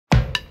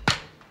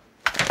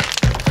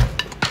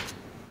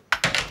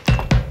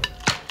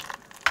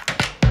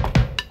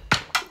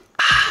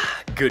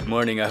Good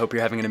morning, I hope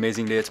you're having an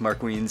amazing day. It's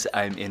Mark Wiens.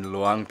 I'm in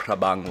Luang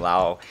Prabang,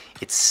 Laos.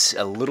 It's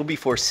a little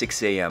before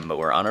 6 a.m., but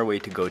we're on our way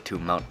to go to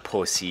Mount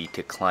Phousi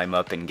to climb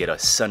up and get a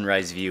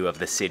sunrise view of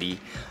the city.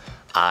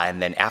 And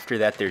then after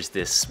that, there's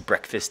this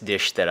breakfast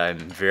dish that I'm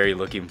very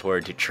looking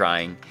forward to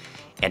trying.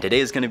 And today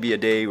is gonna be a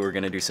day we're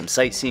gonna do some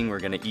sightseeing, we're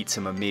gonna eat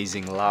some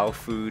amazing Lao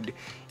food.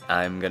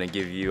 I'm gonna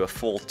give you a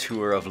full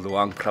tour of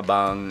Luang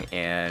Prabang,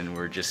 and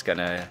we're just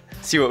gonna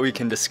see what we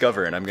can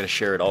discover, and I'm gonna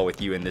share it all with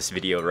you in this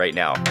video right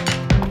now.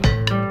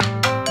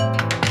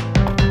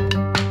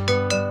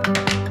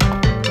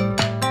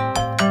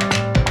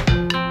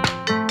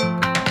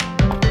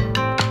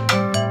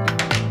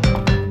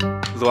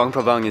 Luang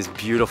Prabang is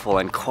beautiful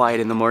and quiet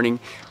in the morning.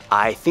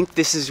 I think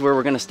this is where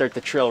we're gonna start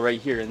the trail,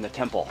 right here in the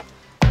temple.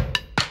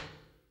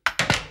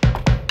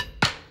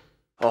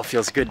 Oh,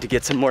 feels good to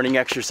get some morning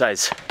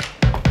exercise.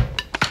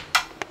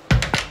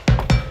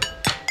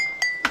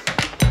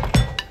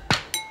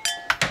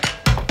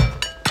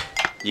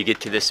 You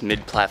get to this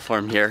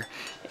mid-platform here,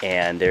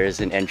 and there is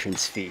an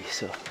entrance fee.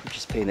 So we're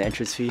just paying the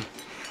entrance fee,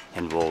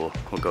 and we'll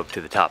go up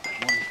to the top.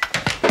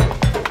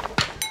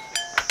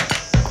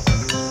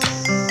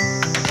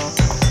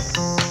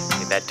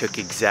 That took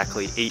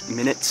exactly 8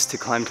 minutes to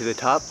climb to the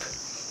top,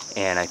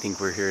 and I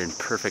think we're here in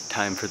perfect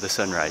time for the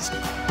sunrise.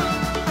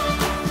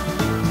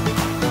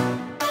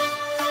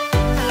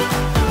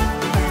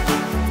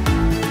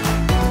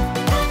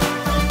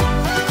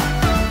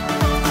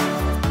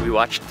 We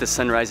watched the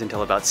sunrise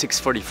until about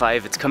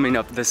 6:45. It's coming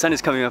up, the sun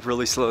is coming up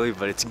really slowly,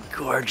 but it's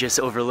gorgeous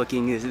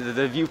overlooking.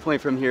 The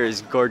viewpoint from here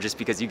is gorgeous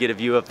because you get a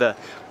view of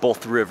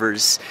both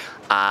rivers.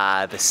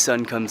 The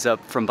sun comes up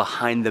from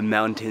behind the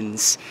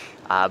mountains,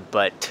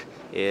 but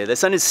yeah, the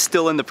sun is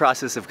still in the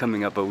process of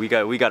coming up, but we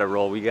gotta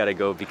roll, we gotta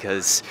go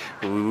because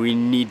we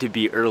need to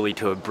be early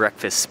to a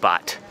breakfast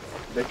spot.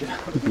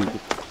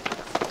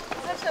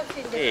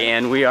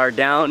 And we are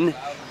down.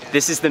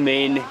 This is the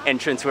main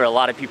entrance where a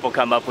lot of people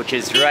come up, which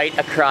is right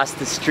across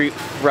the street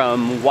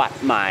from Wat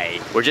Mai.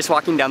 We're just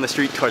walking down the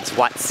street towards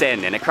Wat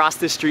Sene, and across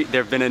the street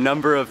there have been a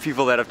number of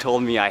people that have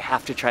told me I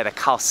have to try the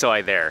Khao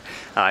Soi there.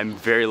 I'm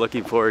very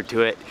looking forward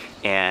to it,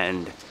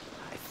 and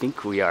I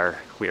think we are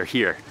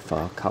here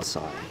for Khao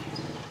Soi.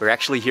 We're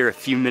actually here a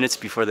few minutes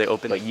before they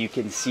open, but you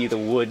can see the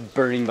wood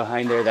burning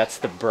behind there. That's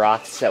the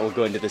broths that will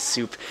go into the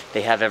soup.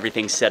 They have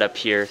everything set up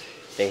here.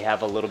 They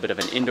have a little bit of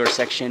an indoor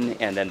section,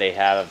 and then they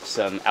have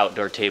some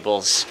outdoor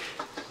tables.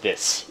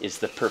 This is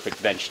the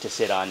perfect bench to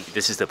sit on.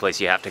 This is the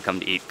place you have to come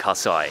to eat Khao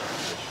Soi.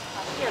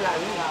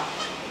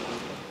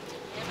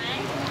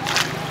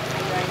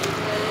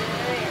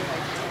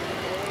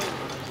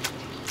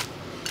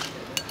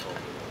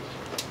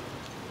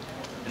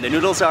 The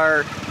noodles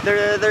are,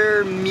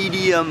 they're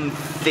medium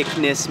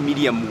thickness,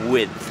 medium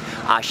width.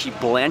 She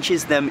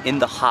blanches them in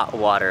the hot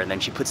water, and then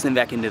she puts them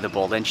back into the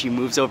bowl. Then she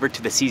moves over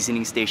to the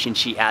seasoning station.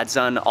 She adds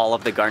on all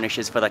of the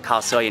garnishes for the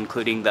Khao Soi,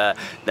 including the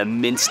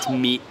minced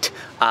meat,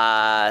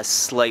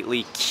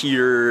 slightly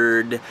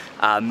cured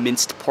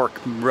minced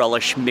pork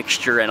relish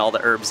mixture, and all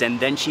the herbs. And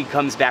then she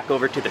comes back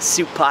over to the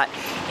soup pot,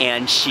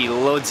 and she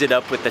loads it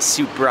up with the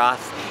soup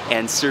broth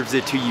and serves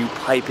it to you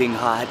piping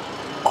hot.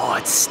 Oh,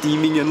 it's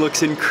steaming and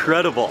looks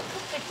incredible.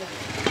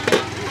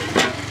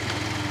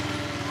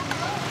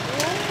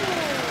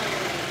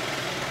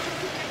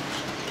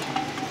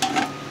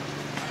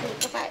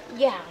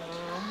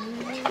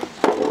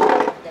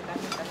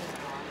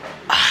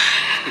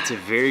 It's a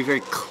very,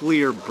 very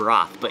clear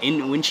broth, but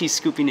when she's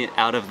scooping it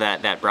out of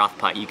that broth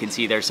pot, you can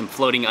see there's some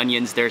floating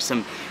onions, there's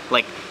some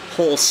like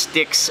whole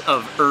sticks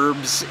of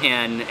herbs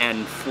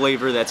and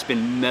flavor that's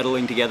been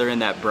meddling together in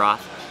that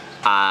broth.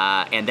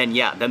 And then,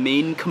 yeah, the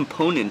main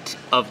component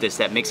of this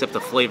that makes up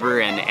the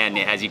flavor, and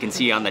as you can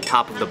see on the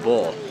top of the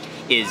bowl,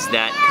 is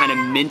that kind of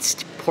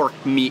minced pork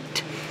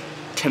meat,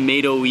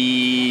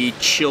 tomato-y,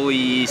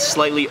 chili,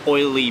 slightly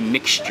oily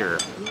mixture.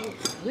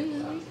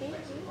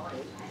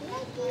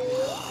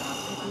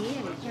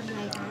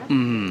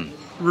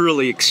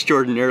 Really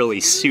extraordinarily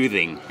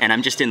soothing. And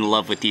I'm just in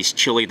love with these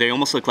chili. They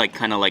almost look like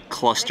kind of like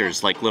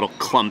clusters, like little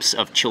clumps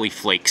of chili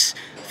flakes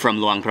from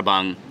Luang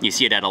Prabang. You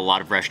see it at a lot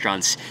of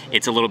restaurants.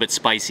 It's a little bit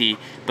spicy,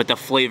 but the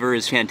flavor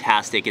is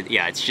fantastic.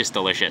 Yeah, it's just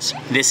delicious.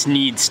 This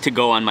needs to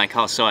go on my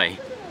Khao Soi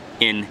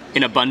in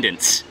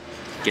abundance.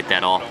 Get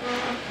that all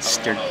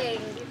stirred.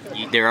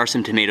 There are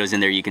some tomatoes in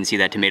there. You can see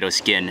that tomato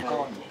skin.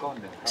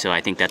 So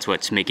I think that's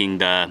what's making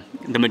the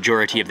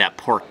majority of that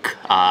pork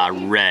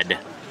red.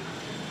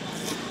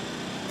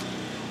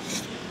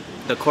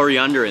 The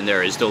coriander in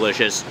there is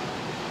delicious.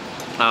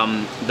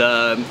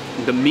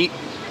 The meat,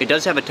 it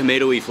does have a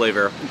tomatoey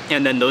flavor,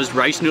 and then those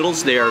rice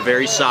noodles, they are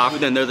very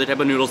soft, and they're the type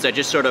of noodles that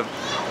just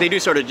they do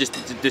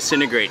just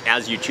disintegrate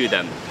as you chew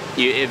them.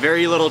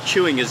 Very little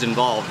chewing is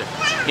involved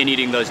in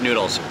eating those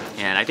noodles.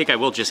 And I think I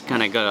will just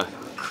kind of go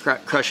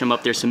crush them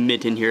up. There's some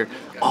mint in here.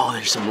 Oh,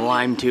 there's some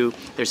lime too.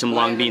 There's some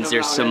long beans.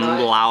 There's some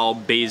Lao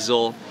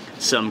basil,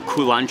 some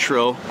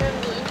culantro.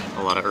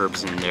 A lot of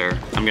herbs in there.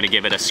 I'm gonna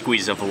give it a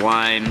squeeze of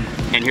lime.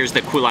 And here's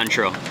the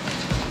culantro.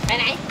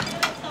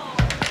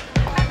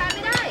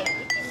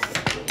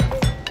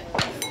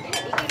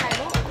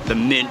 The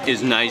mint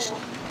is nice.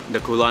 The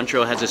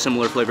culantro has a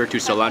similar flavor to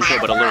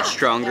cilantro, but a little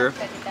stronger.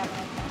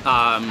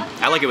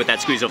 I like it with that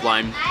squeeze of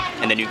lime,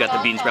 and then you got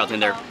the bean sprouts in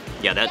there.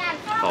 Yeah, that,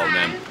 oh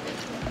man.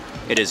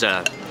 It is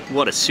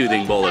what a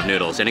soothing bowl of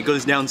noodles, and it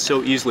goes down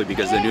so easily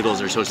because the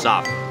noodles are so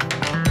soft.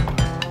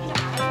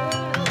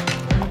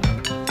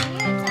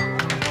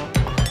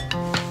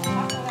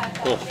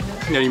 Oh,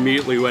 that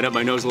immediately went up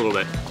my nose a little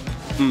bit.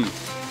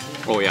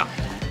 Oh yeah.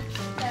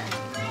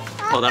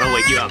 Oh, that'll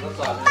wake you up.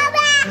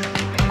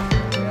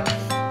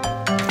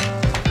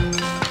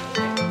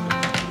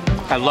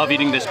 I love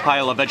eating this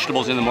pile of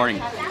vegetables in the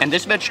morning. And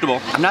this vegetable,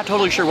 I'm not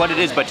totally sure what it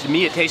is, but to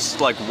me it tastes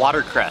like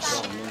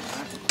watercress.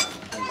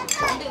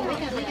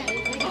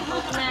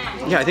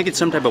 Yeah, I think it's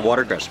some type of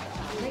watercress.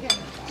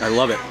 I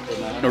love it.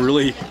 A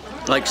really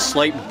like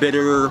slight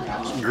bitter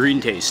green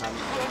taste.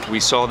 We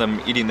saw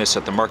them eating this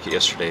at the market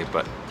yesterday,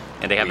 but...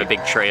 And they have a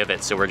big tray of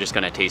it, so we're just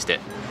gonna taste it.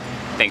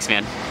 Thanks,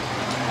 man.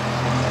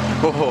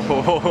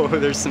 Oh,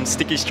 there's some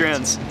sticky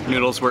strands.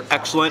 Noodles were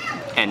excellent,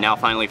 and now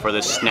finally for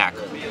this snack,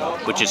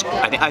 which is,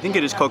 I think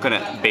it is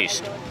coconut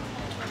based.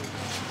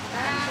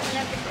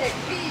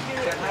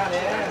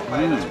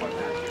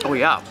 Oh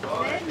yeah,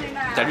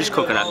 that is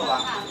coconut.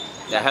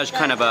 That has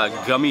kind of a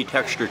gummy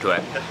texture to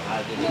it.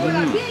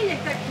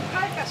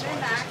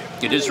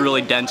 It is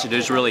really dense, it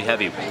is really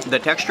heavy. The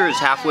texture is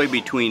halfway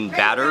between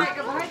batter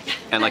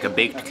and like a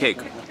baked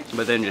cake,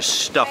 but then just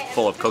stuffed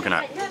full of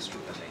coconut.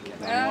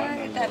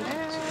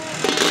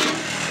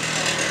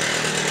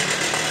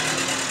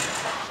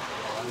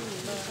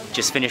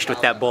 Just finished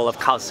with that bowl of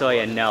khao soi,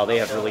 and now they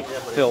have really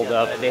filled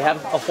up. They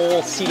have a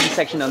whole seating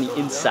section on the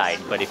inside,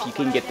 but if you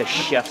can get the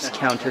chef's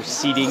counter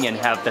seating and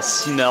have the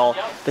smell,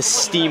 the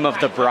steam of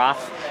the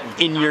broth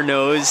in your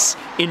nose,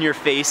 in your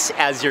face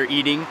as you're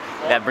eating,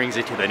 that brings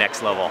it to the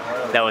next level.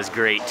 That was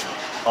great.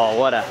 Oh,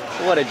 what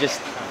a just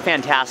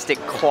fantastic,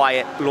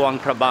 quiet Luang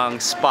Prabang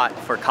spot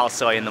for khao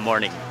soi in the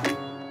morning.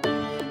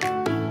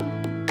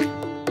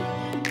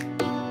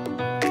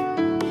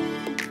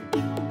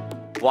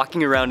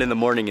 Walking around in the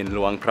morning in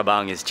Luang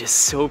Prabang is just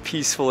so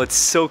peaceful, it's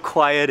so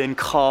quiet and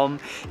calm,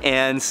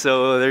 and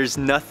so there's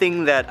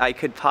nothing that I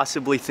could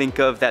possibly think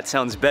of that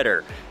sounds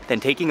better than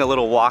taking a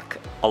little walk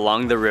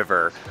along the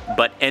river,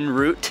 but en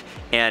route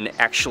and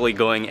actually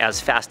going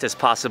as fast as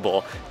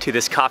possible to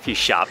this coffee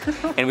shop.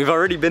 And we've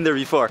already been there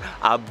before,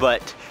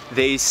 but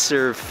they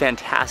serve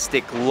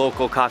fantastic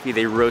local coffee.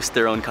 They roast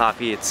their own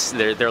coffee. It's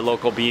their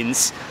local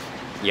beans.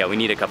 Yeah, we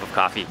need a cup of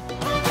coffee.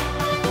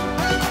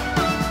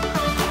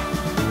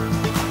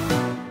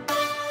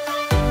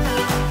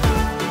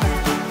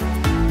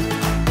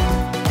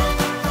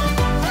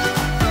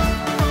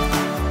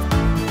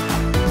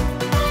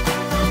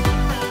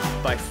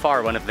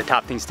 Far one of the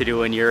top things to do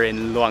when you're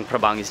in Luang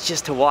Prabang is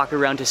just to walk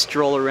around, to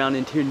stroll around,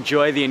 and to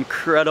enjoy the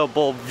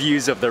incredible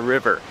views of the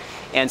river.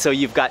 And so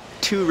you've got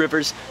two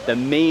rivers. The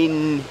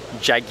main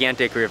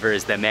gigantic river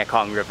is the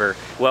Mekong River.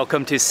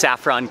 Welcome to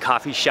Saffron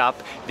Coffee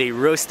Shop. They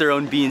roast their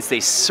own beans. They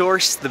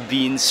source the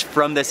beans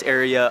from this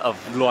area of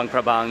Luang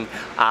Prabang.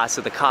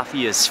 So the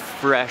coffee is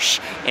fresh.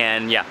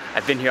 And yeah,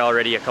 I've been here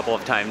already a couple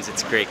of times.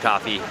 It's great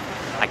coffee.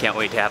 I can't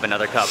wait to have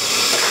another cup.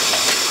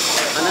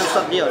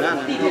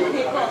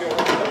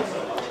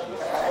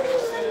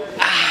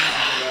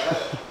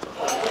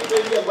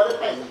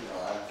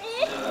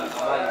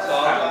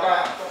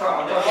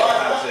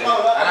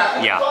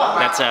 Yeah,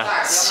 that's a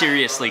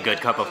seriously good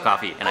cup of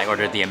coffee, and I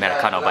ordered the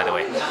Americano, by the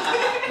way.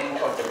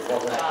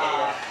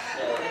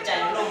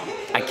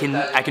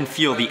 I can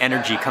feel the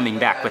energy coming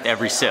back with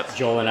every sip.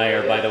 Joel and I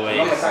are, by the way,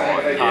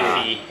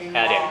 coffee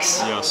addicts.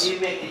 Yes,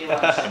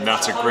 and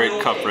that's a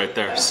great cup right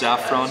there.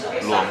 Saffron,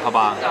 Luang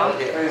Prabang.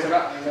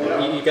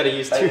 You gotta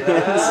use 2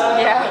 hands.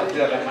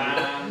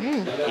 Yeah.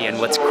 And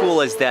what's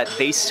cool is that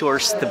they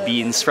source the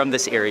beans from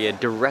this area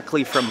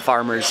directly from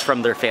farmers,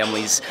 from their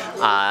families,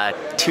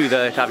 to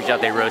the coffee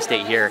shop. They roast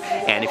it here,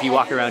 and if you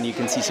walk around, you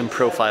can see some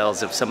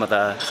profiles of some of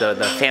the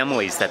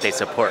families that they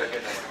support.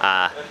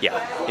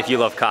 Yeah, if you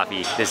love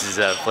coffee, this is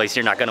a place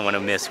you're not going to want to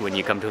miss when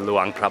you come to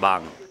Luang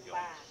Prabang.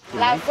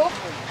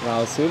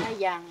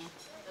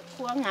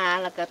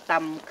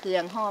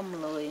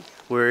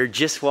 We're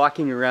just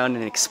walking around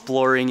and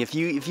exploring. If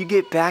you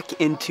get back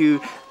into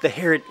the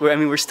heritage, I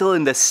mean, we're still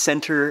in the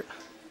center,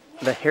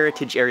 the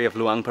heritage area of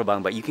Luang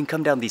Prabang, but you can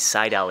come down these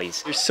side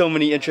alleys. There's so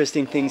many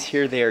interesting things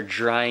here. They are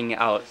drying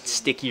out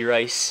sticky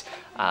rice,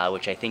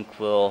 which I think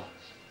will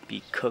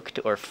be cooked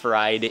or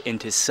fried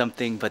into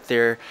something, but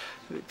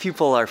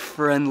people are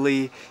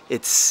friendly.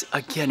 It's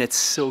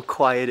so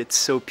quiet, it's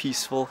so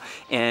peaceful,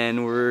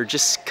 and we're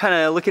just kind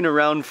of looking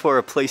around for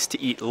a place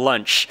to eat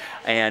lunch.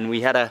 And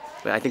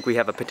I think we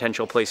have a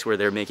potential place where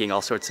they're making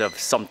all sorts of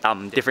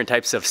somtam, different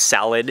types of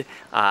salad.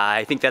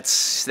 I think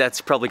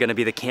that's probably going to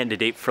be the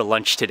candidate for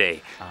lunch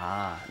today.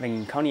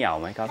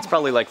 It's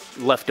probably like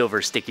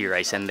leftover sticky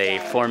rice, and they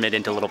form it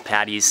into little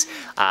patties.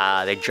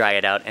 They dry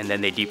it out, and then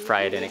they deep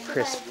fry it, and it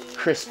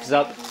crisps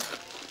up.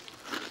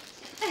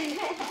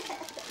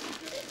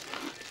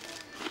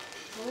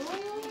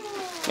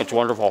 It's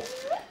wonderful.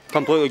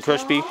 Completely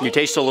crispy. You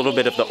taste a little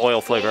bit of the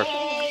oil flavor.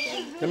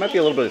 There might be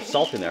a little bit of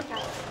salt in there.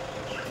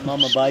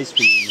 Mama buys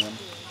for you, man.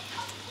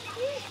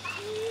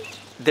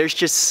 There's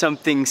just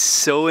something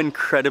so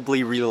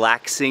incredibly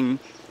relaxing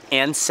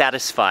and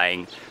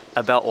satisfying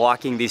about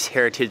walking these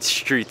heritage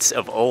streets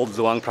of old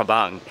Luang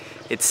Prabang.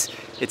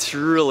 It's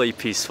really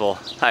peaceful.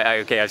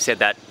 Okay, I've said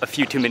that a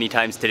few too many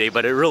times today,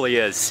 but it really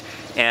is.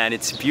 And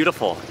it's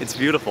beautiful. It's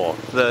beautiful.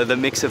 The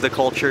mix of the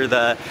culture,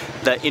 the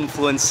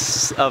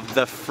influence of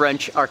the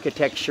French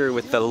architecture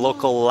with the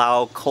local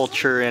Lao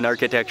culture and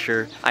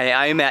architecture.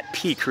 I am at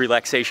peak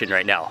relaxation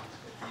right now.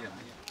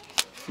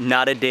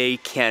 Not a day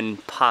can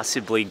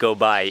possibly go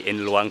by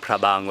in Luang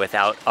Prabang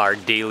without our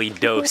daily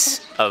dose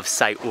of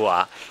sai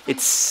ua.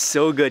 It's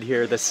so good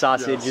here. The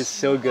sausage is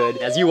so good.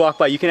 As you walk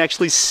by, you can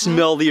actually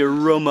smell the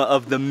aroma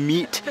of the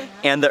meat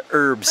and the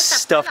herbs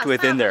stuffed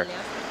within there.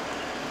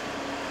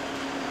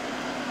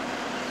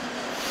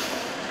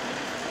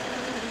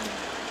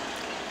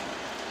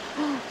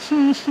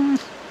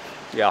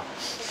 Yeah.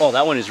 Oh,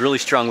 that one is really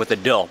strong with the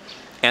dill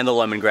and the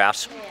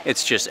lemongrass.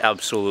 It's just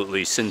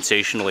absolutely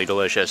sensationally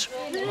delicious.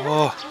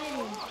 Oh.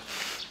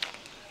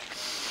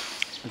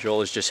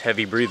 Joel is just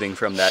heavy breathing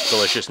from that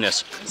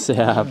deliciousness.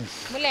 Sap.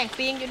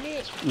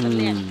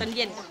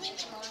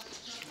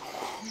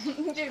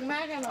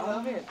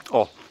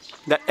 Oh,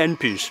 that end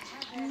piece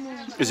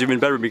is even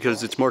better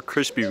because it's more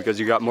crispy because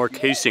you got more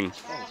casing.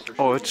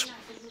 Oh, it's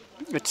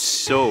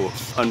so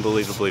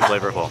unbelievably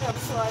flavorful.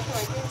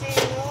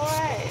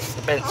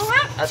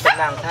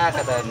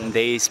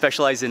 They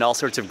specialize in all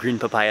sorts of green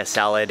papaya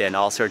salad and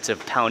all sorts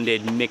of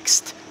pounded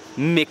mixed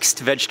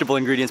vegetable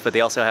ingredients, but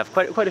they also have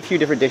quite a few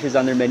different dishes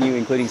on their menu,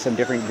 including some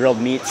different grilled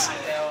meats.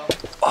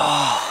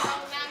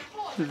 Oh,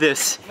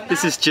 this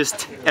is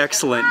just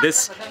excellent.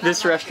 This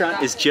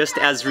restaurant is just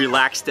as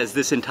relaxed as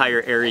this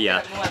entire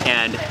area,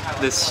 and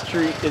the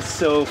street is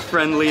so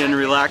friendly and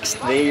relaxed.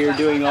 They are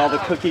doing all the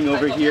cooking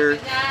over here,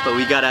 but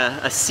we got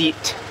a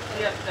seat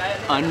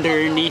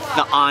underneath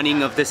the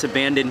awning of this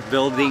abandoned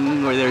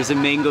building where there's a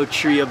mango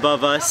tree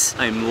above us.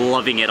 I'm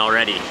loving it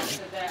already.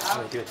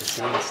 Oh, do it the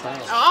same style.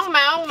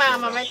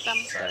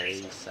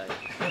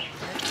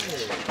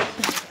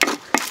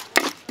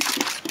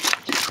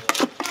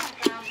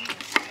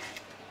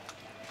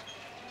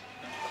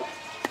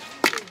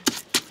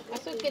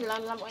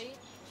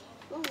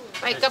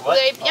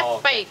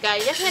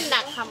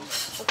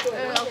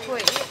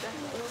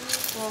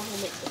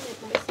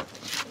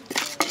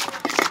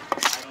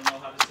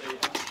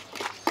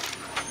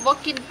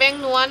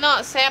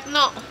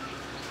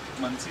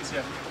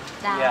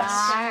 Yes.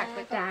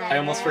 I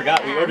almost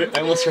forgot we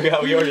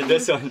ordered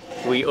this one.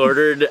 We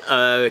ordered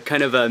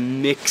kind of a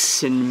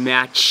mix and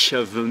match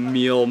of a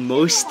meal.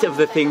 Most of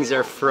the things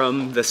are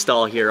from the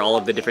stall here, all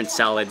of the different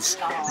salads.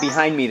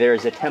 Behind me there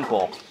is a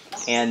temple,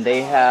 and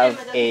they have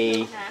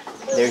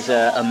there's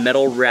a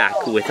metal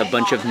rack with a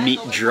bunch of meat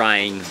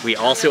drying. We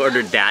also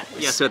ordered that.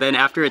 Yeah, so then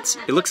after it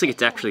looks like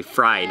it's actually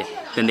fried,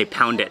 then they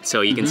pound it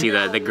so you can see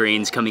the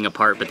grains coming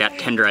apart, but that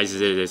tenderizes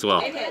it as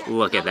well.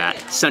 Look at that.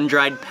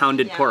 Sun-dried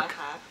pounded pork.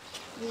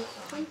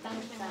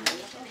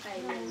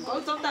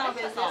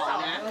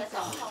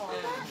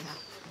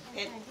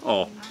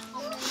 Oh,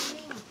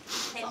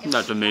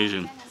 that's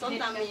amazing.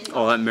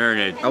 Oh, that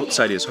marinade.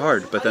 Outside is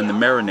hard, but then the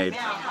marinade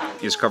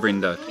is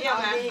covering the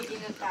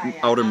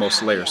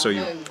outermost layer. So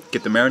you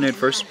get the marinade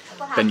first,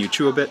 then you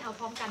chew a bit.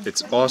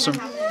 It's awesome,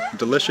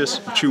 delicious.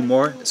 You chew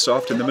more, it's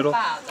soft in the middle,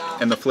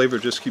 and the flavor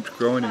just keeps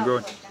growing and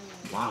growing.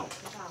 Wow.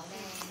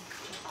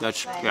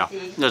 That's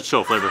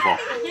so flavorful.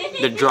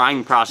 The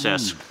drying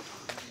process,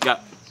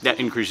 that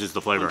increases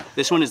the flavor.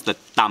 This one is the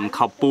tam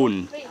khao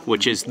pun,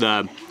 which is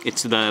the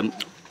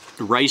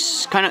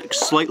rice, kind of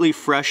slightly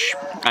fresh.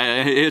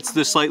 It's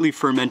the slightly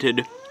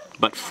fermented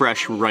but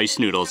fresh rice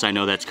noodles. I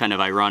know that's kind of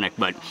ironic,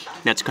 but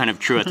that's kind of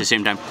true at the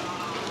same time.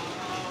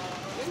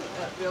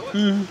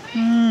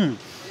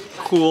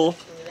 Cool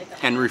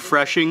and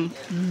refreshing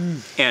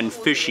and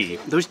fishy.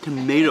 Those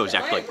tomatoes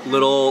act like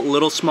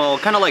little small,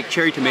 kind of like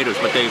cherry tomatoes,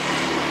 but they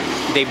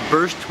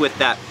burst with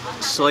that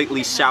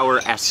slightly sour,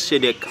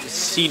 acidic,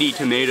 seedy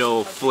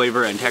tomato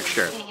flavor and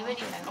texture.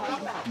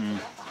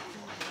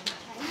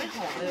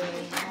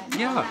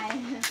 Yeah.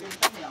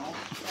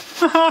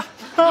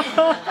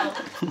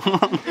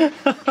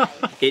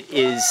 It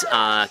is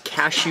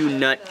cashew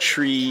nut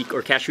tree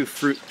or cashew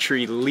fruit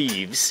tree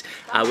leaves.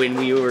 When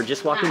we were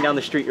just walking down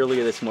the street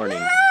earlier this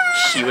morning,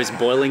 she was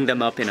boiling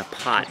them up in a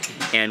pot,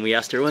 and we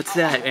asked her, "What's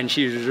that?" And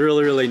she was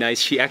really nice.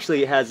 She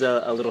actually has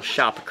a little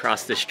shop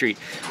across the street,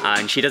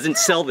 and she doesn't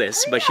sell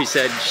this, but she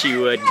said she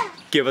would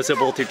give us a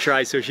bowl to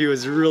try, so she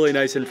was really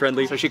nice and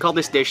friendly. So she called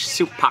this dish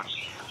soup pak,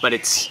 but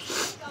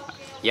it's,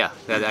 yeah,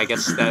 I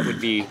guess that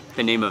would be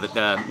the name of it.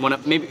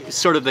 Maybe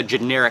sort of the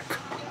generic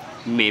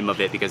name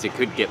of it, because I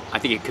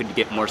think it could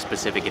get more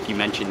specific if you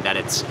mentioned that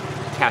it's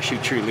cashew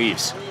tree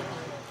leaves.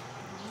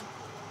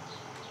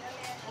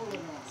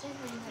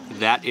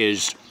 That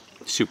is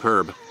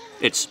superb.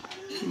 It's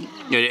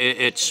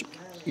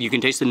you can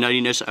taste the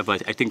nuttiness of, I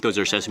think those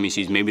are sesame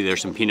seeds, maybe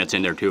there's some peanuts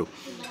in there too.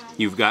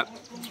 You've got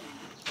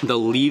the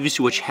leaves,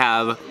 which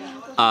have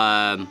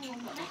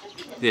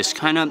this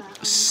kind of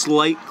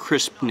slight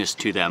crispness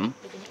to them,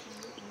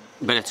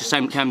 but at the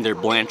same time they're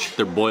blanched,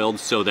 they're boiled,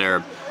 so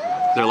they're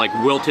like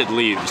wilted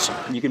leaves.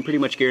 You can pretty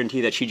much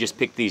guarantee that she just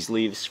picked these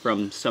leaves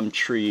from some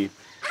tree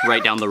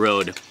right down the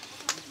road,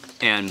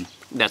 and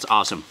that's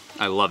awesome.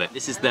 I love it.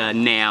 This is the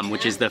nam,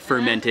 which is the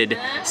fermented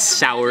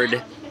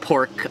soured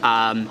pork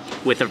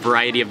with a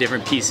variety of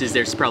different pieces.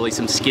 There's probably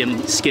some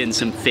skin,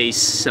 some face,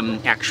 some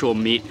actual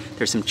meat.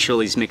 There's some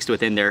chilies mixed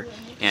within there,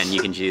 and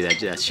you can see that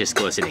that's just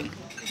glistening.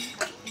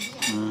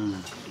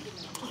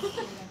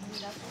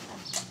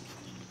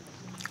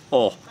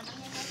 Oh.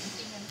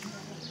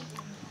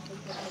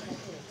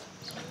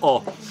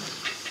 Oh,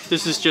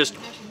 this is just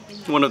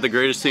one of the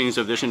greatest things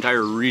of this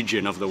entire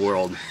region of the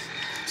world.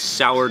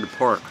 Soured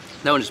pork.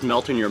 That one just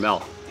melts in your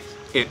mouth.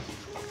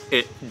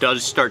 It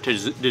does start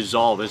to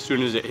dissolve as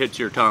soon as it hits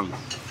your tongue.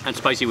 And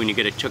spicy when you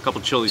get a couple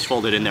chilies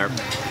folded in there.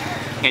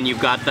 And you've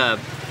got the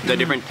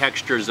different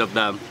textures of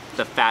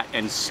the fat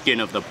and skin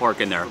of the pork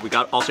in there. We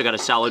also got a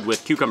salad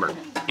with cucumber.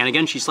 And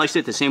again, she sliced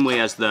it the same way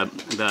as the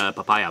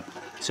papaya.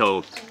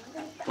 So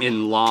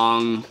in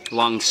long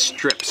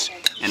strips.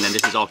 And then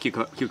this is all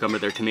cucumber.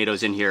 There are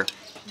tomatoes in here.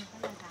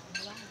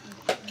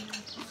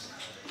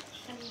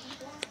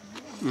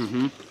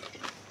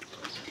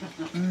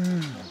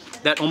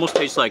 That almost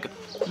tastes like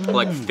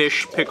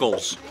fish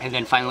pickles. And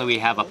then finally we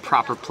have a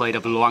proper plate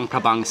of Luang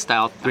Prabang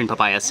style green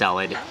papaya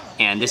salad.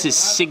 And this is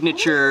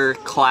signature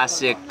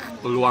classic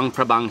Luang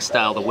Prabang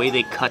style. The way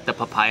they cut the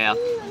papaya,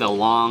 the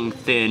long,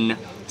 thin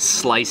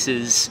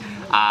slices.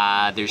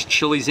 There's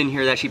chilies in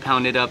here that she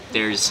pounded up.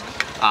 There's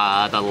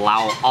the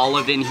Lao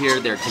olive in here.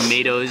 There are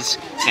tomatoes,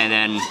 and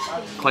then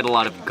quite a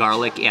lot of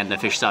garlic and the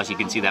fish sauce. You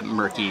can see that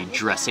murky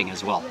dressing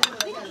as well.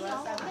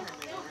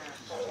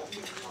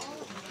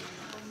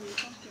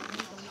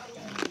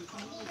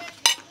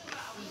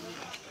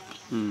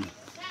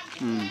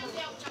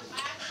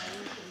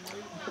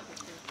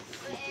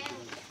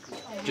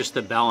 Just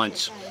the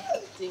balance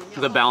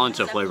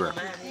of flavor.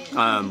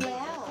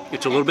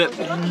 It's a little bit,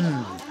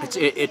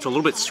 it's a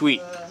little bit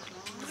sweet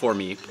for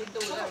me,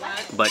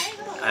 but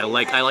I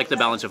like the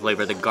balance of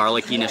flavor. The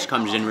garlickiness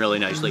comes in really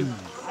nicely.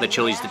 The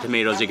chilies, the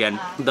tomatoes again.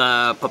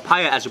 The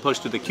papaya, as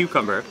opposed to the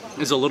cucumber,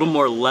 is a little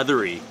more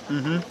leathery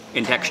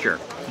in texture.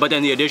 But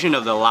then the addition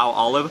of the Lao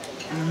olive,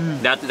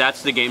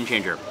 that's the game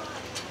changer.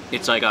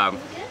 It's like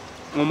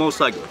almost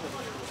like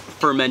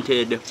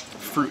fermented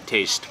fruit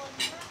taste.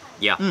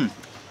 Yeah,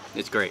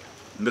 it's great.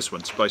 And this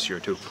one's spicier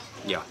too.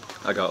 Yeah.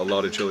 I got a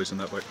lot of chilies in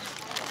that bite.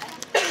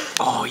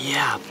 Oh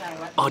yeah.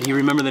 Oh, do you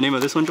remember the name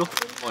of this one, Joel?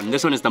 Oh, and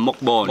this one is the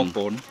mokbon.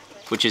 Mokbon.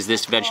 Which is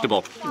this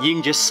vegetable.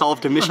 Ying just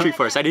solved a mystery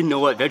for us. I didn't know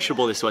what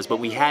vegetable this was, but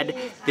we had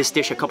this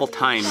dish a couple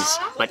times,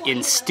 but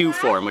in stew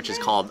form, which is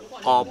called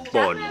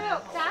opon.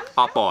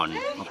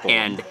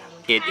 And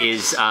it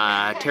is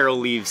taro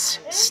leaves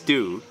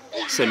stew.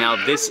 So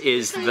now this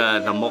is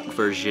the mok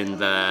version,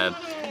 the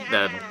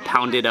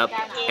pounded up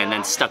and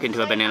then stuck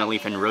into a banana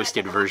leaf and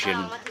roasted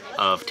version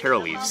of taro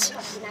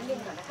leaves.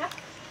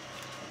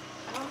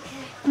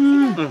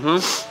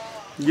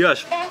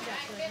 Yes,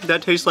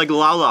 that tastes like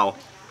lao lao.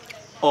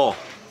 Oh,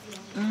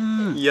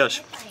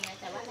 yes,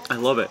 I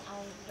love it.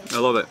 I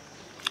love it.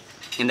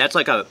 And that's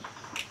like it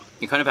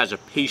kind of has a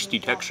pasty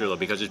texture though,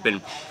 because it's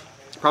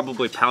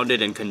probably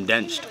pounded and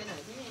condensed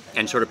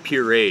and sort of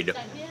pureed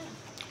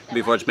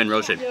before it's been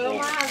roasted.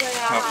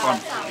 Have fun.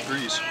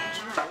 Breeze.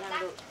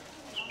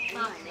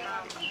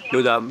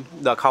 Dude,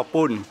 the khao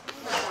pun,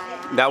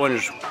 that one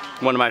is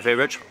one of my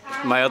favorites.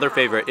 My other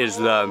favorite is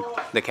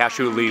the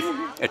cashew leaf.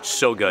 It's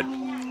so good.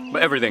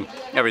 But everything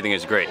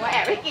is great.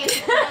 Yeah,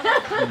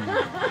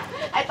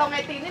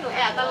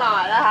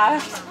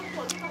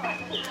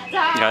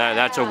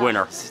 that's a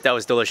winner. That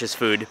was delicious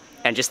food.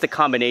 And just the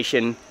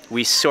combination,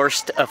 we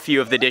sourced a few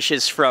of the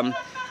dishes from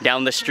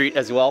down the street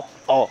as well.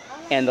 Oh,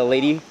 and the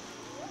lady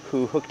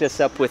who hooked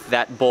us up with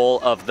that bowl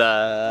of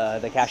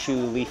the cashew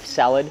leaf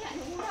salad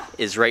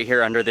is right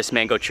here under this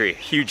mango tree.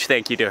 Huge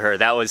thank you to her.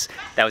 That was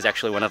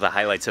actually one of the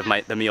highlights of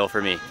the meal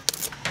for me.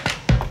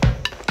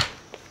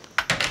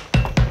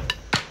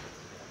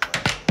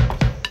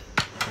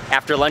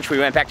 After lunch, we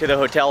went back to the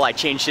hotel. I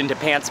changed into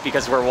pants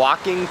because we're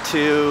walking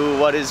to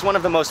what is one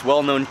of the most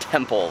well-known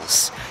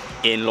temples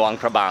in Luang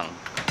Prabang.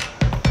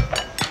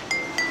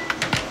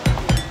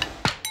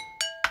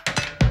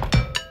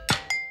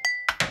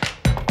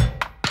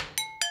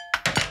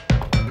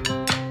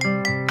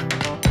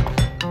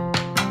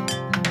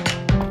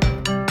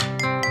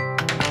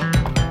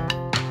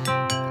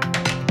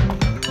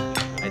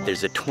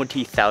 There's a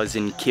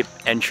 20,000 kip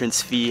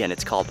entrance fee and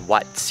it's called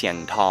Wat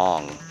Sene.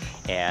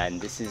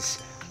 And this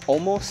is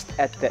almost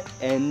at the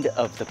end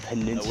of the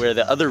peninsula where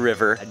the other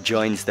river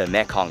joins the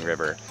Mekong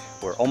River.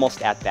 We're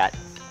almost at that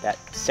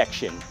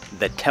section.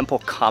 The temple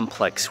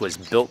complex was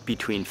built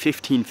between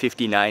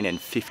 1559 and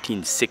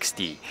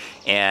 1560.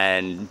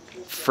 And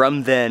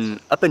from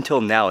then up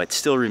until now, it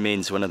still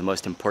remains one of the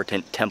most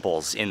important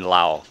temples in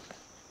Laos.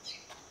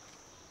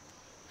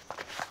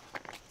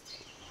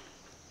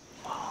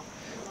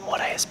 What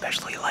I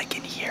especially like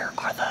in here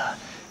are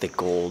the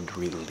gold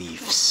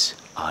reliefs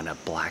on a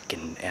black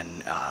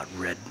and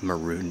red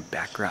maroon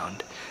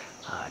background,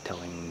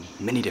 telling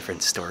many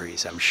different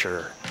stories, I'm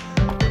sure.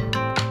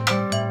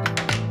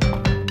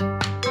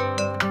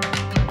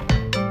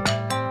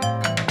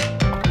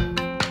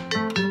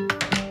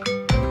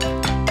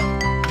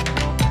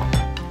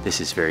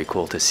 This is very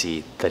cool to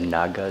see the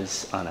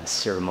Nagas on a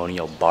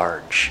ceremonial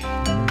barge.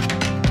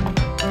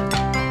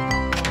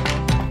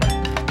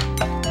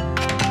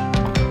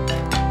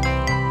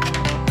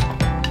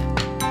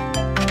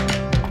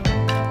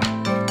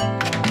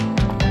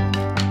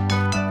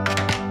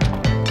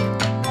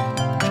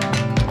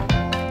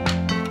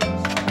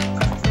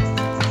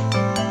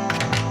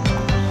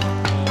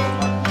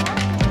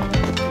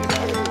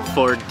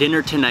 For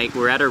dinner tonight,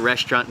 we're at a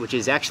restaurant which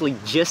is actually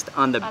just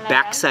on the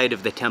backside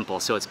of the temple,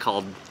 so it's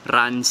called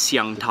Ran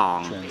Siang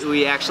Tong.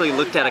 We actually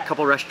looked at a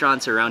couple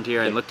restaurants around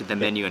here and looked at the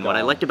menu, and what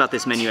I liked about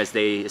this menu is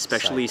they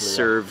especially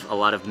serve a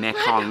lot of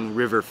Mekong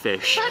river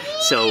fish.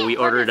 So we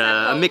ordered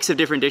a mix of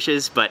different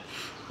dishes, but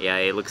yeah,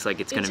 it looks like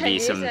it's going to be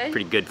some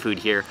pretty good food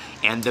here.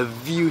 And the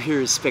view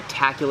here is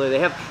spectacular.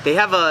 They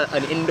have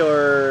an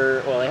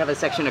indoor, well, they have a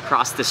section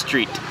across the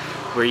street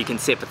where you can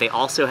sit, but they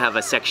also have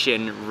a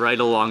section right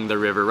along the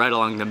river, right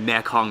along the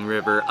Mekong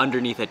River,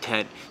 underneath a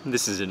tent.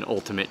 This is an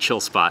ultimate chill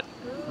spot.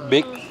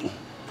 Big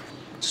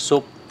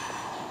soup.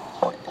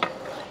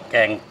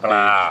 Keng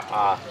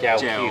pla. Jaew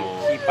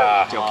Kee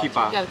Pa. Jaew Kee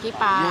Pa. Jaew Kee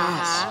Pa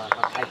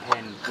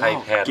ไข่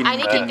แผ่น อัน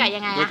นี้กินกับยั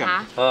งไงอะคะ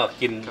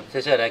กินเฉ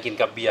ยๆนะกิน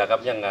กับเบียร์ครับ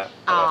ยังไง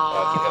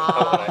กินกับข้า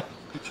วอะไร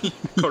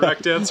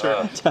Correct answer.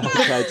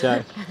 ใช่ ใช่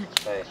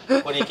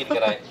วันนี้กินกั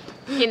นอะไร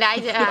กินได้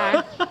ใช่ไหม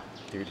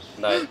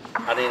ได้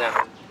อันนี้นะ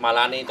มา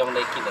ร้านนี้ต้องไ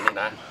ด้กินอันนี้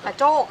นะ ปลา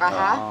โจกอะ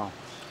คะ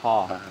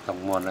ต้อง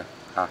ม้วนเลย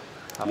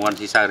ม้วน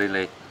ที่ใส่เล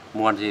ย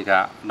ม้วนที่ก็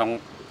ต้อง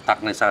ตัก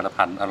ในสาร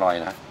พันอร่อย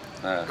นะ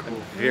I'm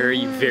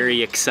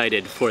very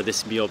excited for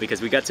this meal because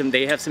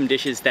they have some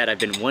dishes that I've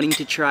been wanting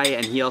to try,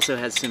 and he also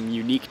has some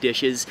unique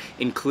dishes,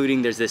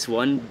 including there's this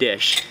one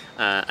dish,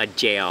 a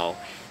jaew,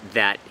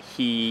 that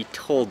he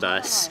told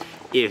us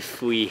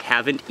if we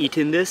haven't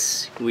eaten this,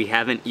 we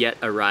haven't yet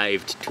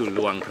arrived to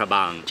Luang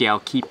Prabang. Jaew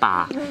Kee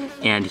Pa.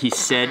 And he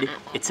said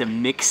it's a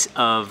mix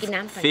of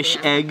fish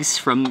eggs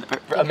from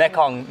a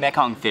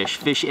Mekong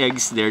fish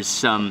eggs. There's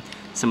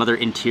some other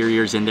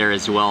interiors in there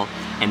as well.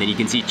 And then you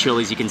can see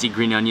chilies, you can see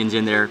green onions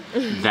in there.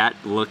 That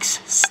looks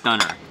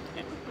stunner.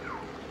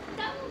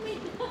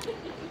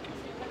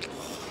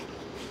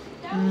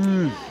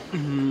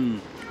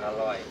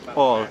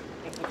 Oh,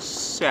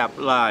 sap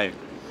lai.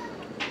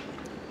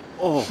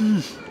 Oh.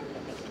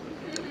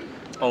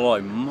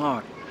 Oh,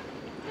 Mark.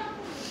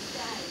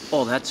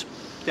 Oh,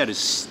 that is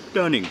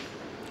stunning.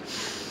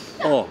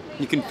 Oh,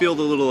 you can feel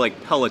the little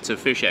like pellets of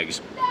fish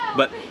eggs.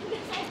 But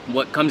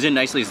what comes in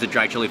nicely is the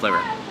dry chili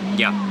flavor.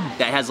 Yeah,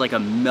 that has like a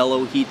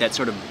mellow heat that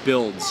sort of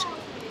builds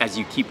as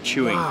you keep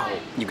chewing. Wow.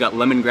 You've got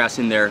lemongrass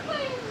in there.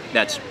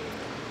 That's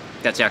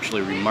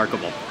actually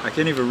remarkable. I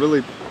can't even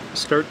really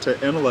start to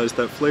analyze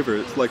that flavor.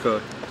 It's like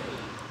a...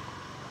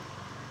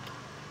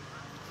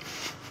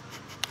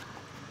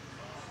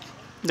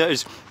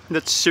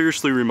 That's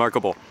seriously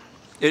remarkable.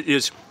 It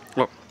is,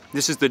 well,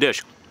 this is the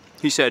dish.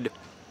 He said,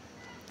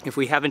 if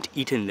we haven't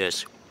eaten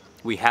this,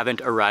 we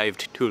haven't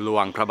arrived to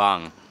Luang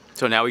Prabang.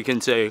 So now we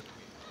can say,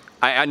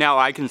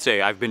 I can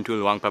say I've been to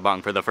Luang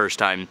Prabang for the first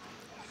time,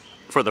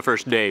 for the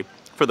first day,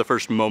 for the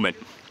first moment.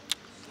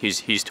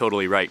 He's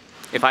totally right.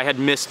 If I had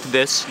missed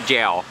this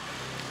jaew,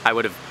 I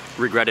would have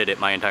regretted it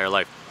my entire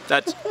life.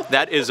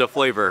 That is a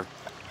flavor.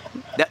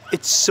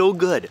 It's so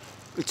good.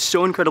 It's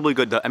so incredibly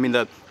good. I mean,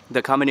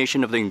 the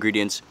combination of the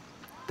ingredients,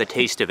 the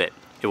taste of it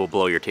will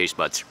blow your taste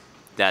buds.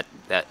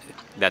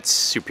 That's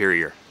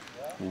superior.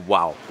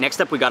 Wow. Next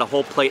up, we got a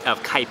whole plate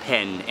of kai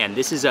pen, and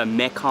this is a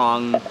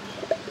Mekong,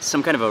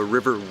 some kind of a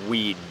river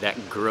weed that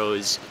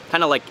grows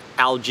kind of like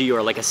algae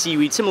or like a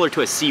seaweed, similar to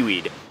a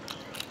seaweed.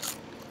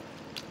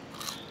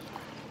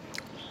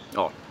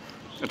 Oh,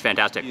 it's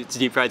fantastic. It's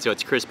deep fried, so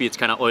it's crispy, it's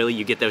kind of oily.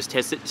 You get those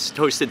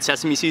toasted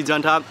sesame seeds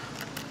on top.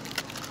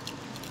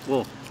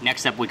 Whoa.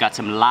 Next up, we got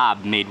some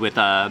lab made with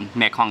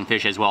Mekong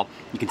fish as well.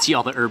 You can see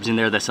all the herbs in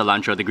there, the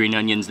cilantro, the green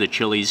onions, the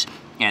chilies,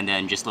 and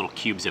then just little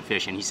cubes of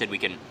fish. And he said we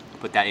can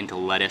put that into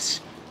lettuce,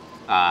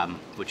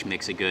 which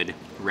makes a good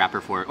wrapper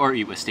for it, or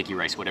eat with sticky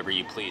rice, whatever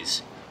you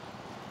please.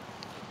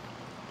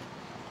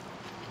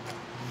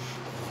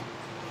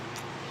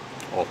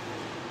 Oh.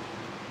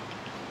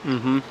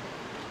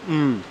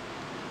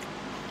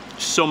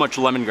 So much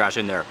lemongrass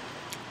in there.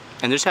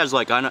 And this has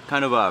like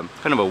kind of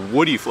a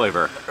woody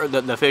flavor.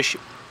 The fish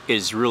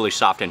is really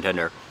soft and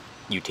tender.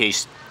 You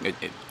taste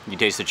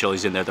the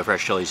chilies in there, the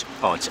fresh chilies.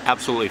 Oh, it's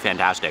absolutely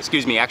fantastic.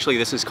 Excuse me, actually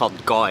this is called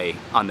goi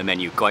on the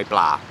menu, goi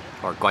pla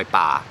or goi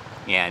pa.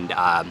 And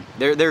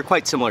they're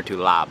quite similar to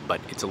lab,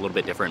 but it's a little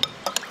bit different.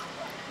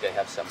 They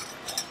have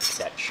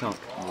that chunk.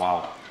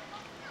 Wow.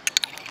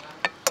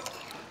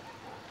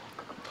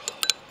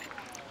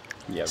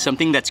 Yep.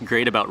 Something that's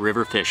great about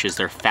river fish is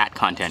their fat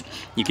content.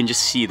 You can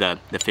just see the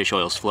fish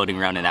oils floating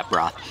around in that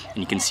broth, and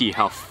you can see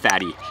how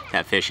fatty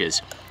that fish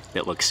is.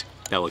 That looks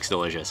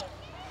delicious.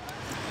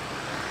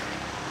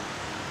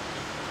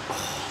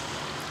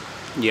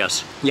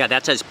 Yes. Yeah,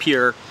 that's as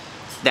pure,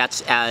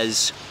 that's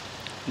as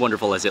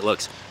wonderful as it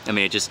looks. I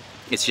mean, it's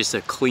just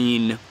a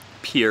clean,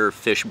 pure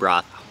fish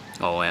broth.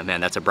 Oh man,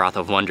 that's a broth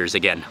of wonders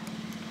again.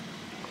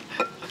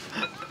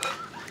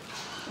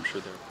 I'm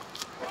sure they're...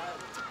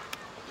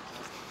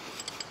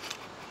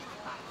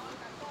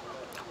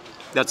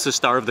 That's the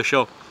star of the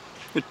show.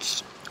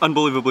 It's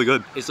unbelievably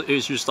good.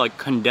 It's just like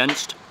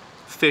condensed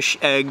fish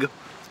egg,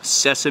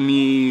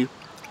 sesame,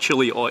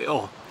 chili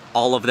oil.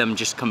 All of them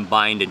just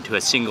combined into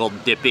a single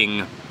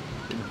dipping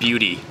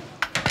beauty.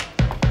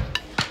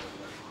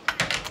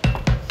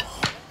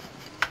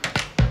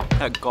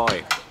 That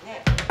guy.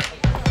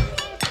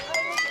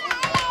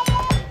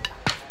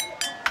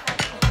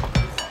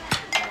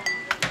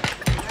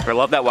 I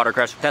love that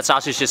watercress. That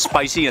sauce is just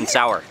spicy and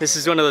sour. This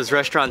is one of those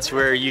restaurants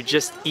where you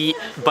just eat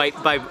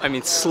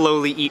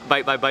slowly eat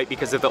bite by bite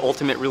because of the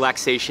ultimate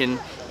relaxation,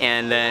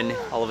 and then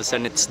all of a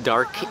sudden it's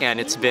dark and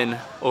it's been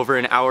over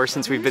an hour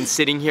since we've been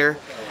sitting here.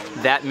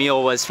 That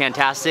meal was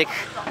fantastic.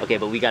 Okay,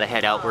 but we gotta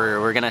head out.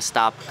 We're gonna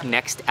stop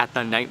next at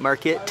the night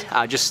market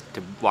just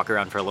to walk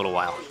around for a little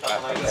while.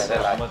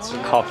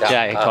 Khao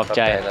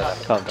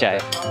Soi.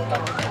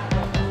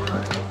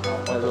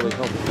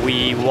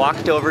 We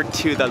walked over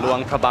to the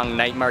Luang Prabang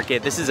night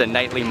market. This is a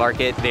nightly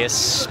market. They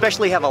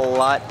especially have a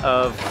lot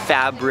of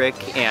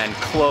fabric and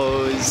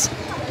clothes,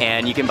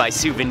 and you can buy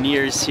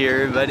souvenirs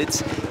here, but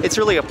it's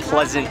really a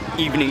pleasant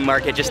evening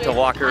market just to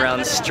walk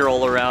around,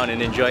 stroll around,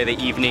 and enjoy the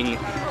evening.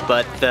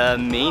 But the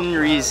main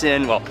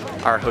reason, well,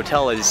 our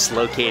hotel is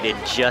located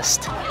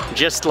just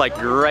like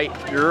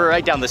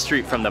right down the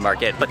street from the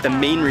market. But the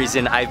main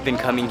reason I've been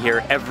coming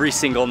here every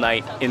single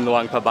night in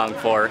Luang Prabang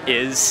for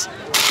is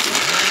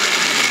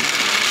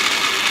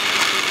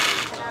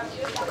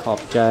Khao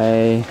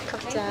Soi.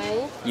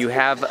 You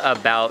have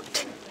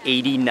about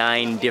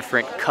 89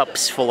 different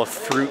cups full of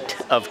fruit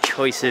of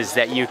choices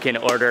that you can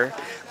order,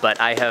 but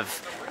I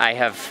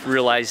have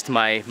realized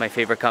my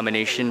favorite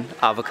combination: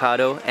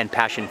 avocado and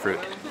passion fruit.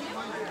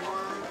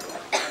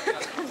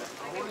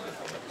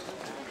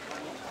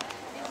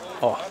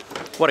 Oh,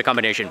 what a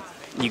combination.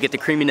 You get the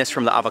creaminess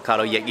from the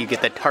avocado, yet you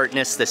get the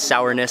tartness, the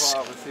sourness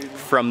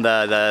from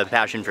the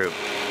passion fruit.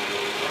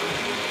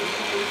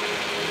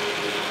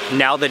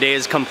 Now the day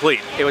is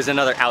complete. It was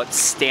another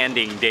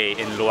outstanding day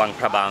in Luang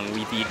Prabang.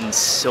 We've eaten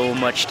so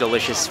much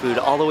delicious food,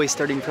 all the way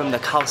starting from the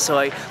Khao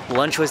Soi.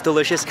 Lunch was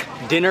delicious.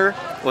 Dinner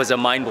was a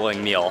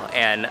mind-blowing meal.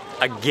 And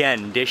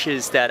again,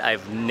 dishes that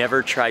I've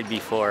never tried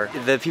before.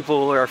 The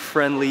people who are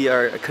friendly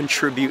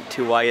contribute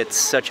to why it's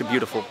such a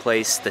beautiful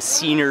place. The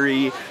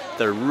scenery,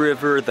 the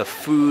river, the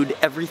food,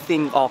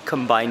 everything all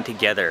combined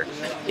together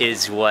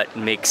is what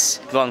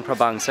makes Luang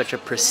Prabang such a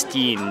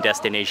pristine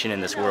destination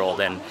in this world.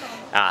 And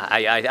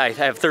I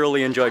have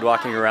thoroughly enjoyed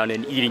walking around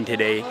and eating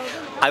today.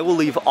 I will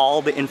leave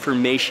all the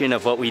information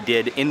of what we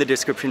did in the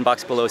description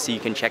box below so you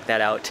can check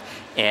that out.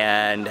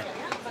 And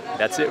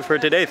that's it for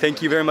today.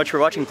 Thank you very much for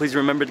watching. Please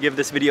remember to give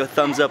this video a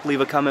thumbs up,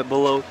 leave a comment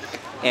below,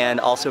 and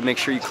also make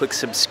sure you click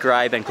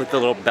subscribe and click the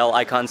little bell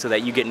icon so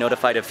that you get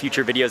notified of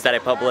future videos that I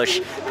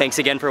publish. Thanks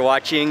again for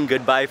watching.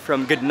 Good night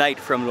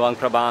from Luang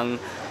Prabang.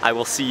 I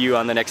will see you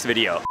on the next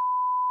video.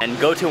 And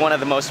go to one of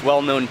the most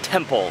well-known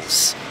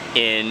temples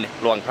in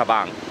Luang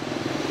Prabang.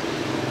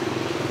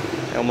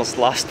 I almost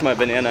lost my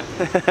banana.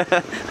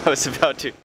 I was about to.